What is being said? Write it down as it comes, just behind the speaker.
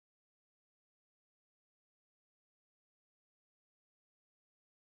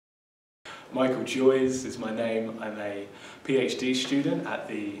Michael Joyce is my name. I'm a PhD student at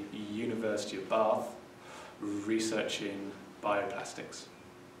the University of Bath, researching bioplastics.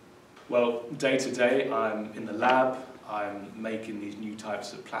 Well, day to day I'm in the lab. I'm making these new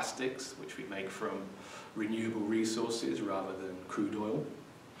types of plastics, which we make from renewable resources rather than crude oil.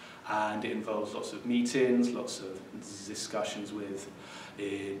 And it involves lots of meetings, lots of discussions with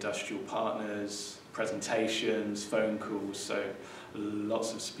industrial partners, presentations, phone calls, so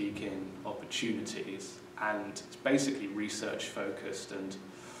lots of speaking opportunities. And it's basically research focused, and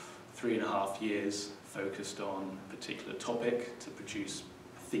 3.5 years focused on a particular topic to produce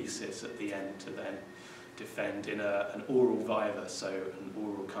a thesis at the end to then defend in an oral viva, so an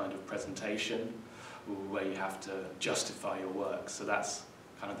oral kind of presentation where you have to justify your work. So that's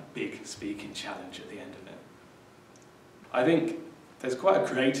kind of the big speaking challenge at the end of it. I think there's quite a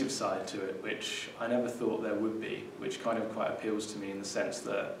creative side to it, which I never thought there would be, which kind of quite appeals to me in the sense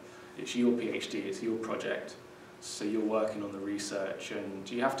that it's your PhD, it's your project, so you're working on the research and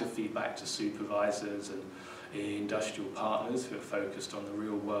you have to feed back to supervisors and industrial partners who are focused on the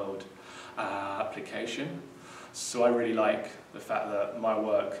real world application. So I really like the fact that my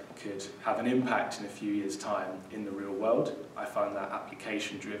work could have an impact in a few years' time in the real world. I find that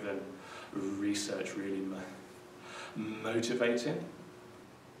application-driven research really motivating.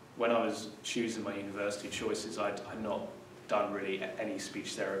 When I was choosing my university choices, I'd not done really any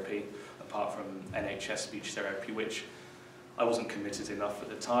speech therapy apart from NHS speech therapy, which I wasn't committed enough at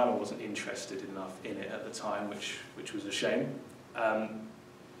the time. I wasn't interested enough in it at the time, which was a shame.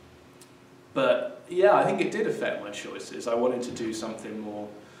 But yeah, I think it did affect my choices. I wanted to do something more,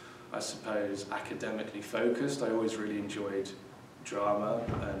 I suppose, academically focused. I always really enjoyed drama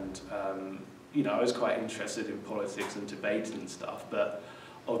and you know, I was quite interested in politics and debating and stuff, but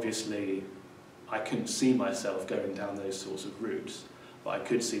obviously I couldn't see myself going down those sorts of routes, but I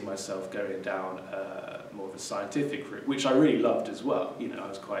could see myself going down more of a scientific route, which I really loved as well. You know, I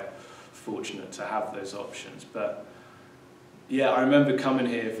was quite fortunate to have those options. But yeah, I remember coming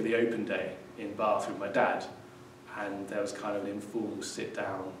here for the open day in Bath with my dad, and there was kind of an informal sit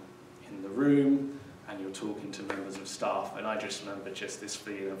down in the room, and you're talking to members of staff, and I just remember just this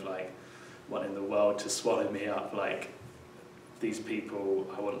feeling of like wanting the world to swallow me up, like these people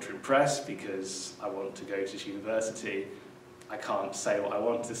I want to impress because I want to go to university. I can't say what I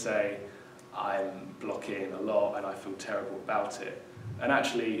want to say, I'm blocking a lot and I feel terrible about it. And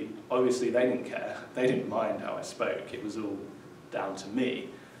actually, obviously they didn't care, they didn't mind how I spoke, it was all down to me.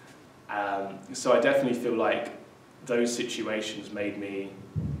 So I definitely feel like those situations made me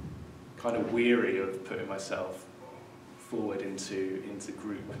kind of weary of putting myself forward into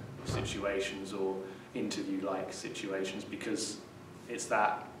group situations or interview-like situations, because it's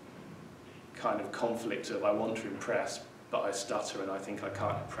that kind of conflict of I want to impress, but I stutter and I think I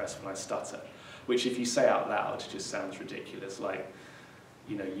can't impress when I stutter, which if you say out loud just sounds ridiculous, like,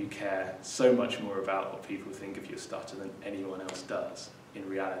 you know, you care so much more about what people think of your stutter than anyone else does in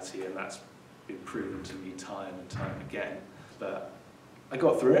reality, and that's been proven to me time and time again. But I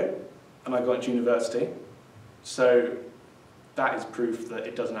got through it and I got into university, so that is proof that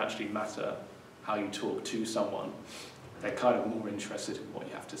it doesn't actually matter how you talk to someone. They're kind of more interested in what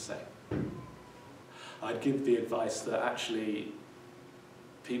you have to say. I'd give the advice that actually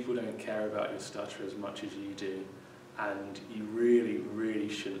people don't care about your stutter as much as you do, and you really, really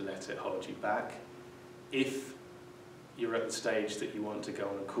shouldn't let it hold you back. If you're at the stage that you want to go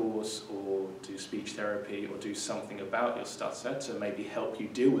on a course or do speech therapy or do something about your stutter to maybe help you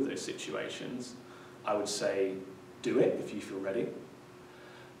deal with those situations, I would say do it if you feel ready.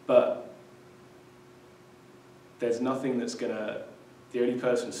 But there's nothing that's gonna, the only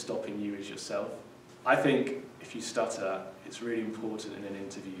person stopping you is yourself. I think if you stutter, it's really important in an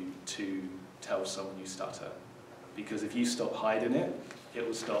interview to tell someone you stutter, because if you stop hiding it, it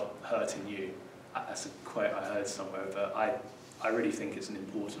will stop hurting you. That's a quote I heard somewhere, but I really think it's an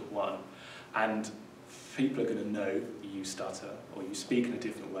important one. And people are going to know you stutter or you speak in a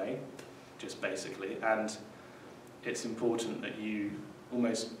different way, just basically. And it's important that you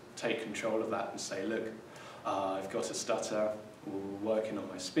almost take control of that and say, look, I've got a stutter, we're working on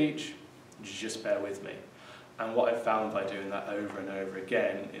my speech, just bear with me. And what I've found by doing that over and over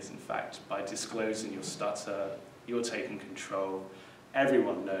again is, in fact, by disclosing your stutter, you're taking control,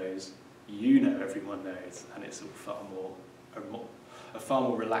 everyone knows, you know everyone knows, and it's a far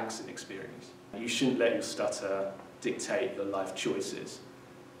more relaxing experience. You shouldn't let your stutter dictate your life choices.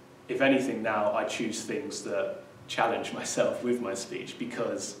 If anything, now I choose things that challenge myself with my speech,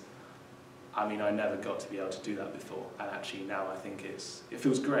 because I mean, I never got to be able to do that before, and actually now I think it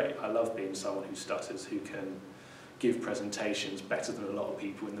feels great. I love being someone who stutters, who can give presentations better than a lot of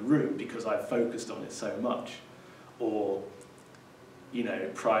people in the room because I've focused on it so much. Or, you know,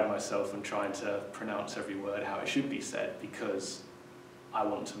 pride myself on trying to pronounce every word how it should be said because I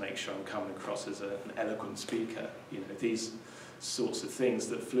want to make sure I'm coming across as an eloquent speaker. You know, these sorts of things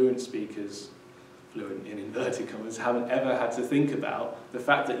that fluent speakers, fluent in inverted commas, haven't ever had to think about. The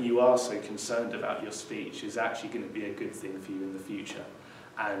fact that you are so concerned about your speech is actually going to be a good thing for you in the future.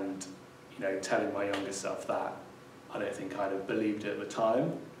 And, you know, telling my younger self that, I don't think I'd have believed it at the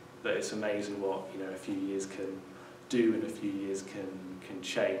time, but it's amazing what, you know, a few years can do and a few years can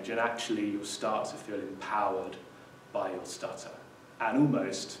change. And actually you'll start to feel empowered by your stutter. And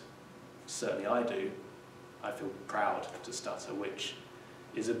almost, certainly I do, I feel proud to stutter, which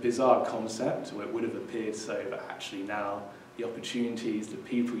is a bizarre concept, or it would have appeared so, but actually now the opportunities, the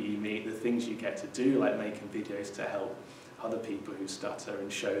people you meet, the things you get to do, like making videos to help other people who stutter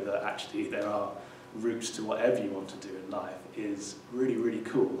and show that actually there are routes to whatever you want to do in life, is really, really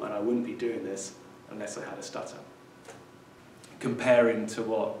cool. And I wouldn't be doing this unless I had a stutter. Comparing to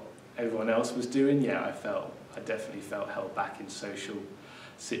what everyone else was doing, yeah, I definitely felt held back in social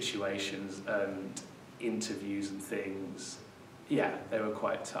situations and interviews and things. Yeah, they were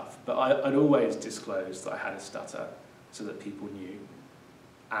quite tough. But I'd always disclosed that I had a stutter so that people knew.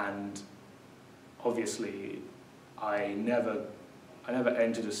 And obviously, I never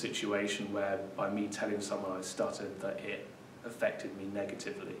entered a situation where by me telling someone I stuttered that it affected me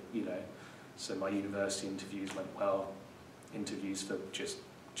negatively, you know. So my university interviews went well, interviews for just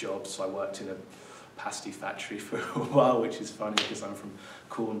jobs. So I worked in a pasty factory for a while, which is funny because I'm from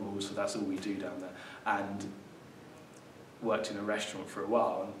Cornwall, so that's all we do down there. And worked in a restaurant for a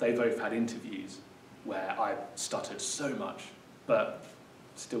while, and they both had interviews where I stuttered so much, but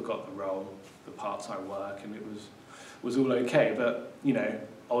still got the role, the part-time work, and it was all okay. But, you know,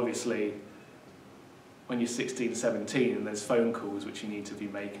 obviously, when you're 16, 17, and there's phone calls which you need to be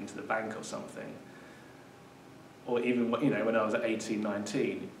making to the bank or something, or even, you know, when I was at 18,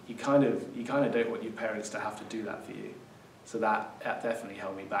 19, you kind of don't want your parents to have to do that for you. So that definitely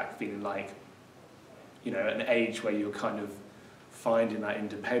held me back, feeling like, you know, at an age where you're kind of finding that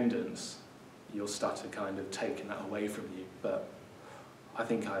independence, your stutter kind of taking that away from you. But I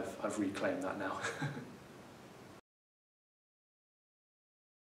think I've reclaimed that now.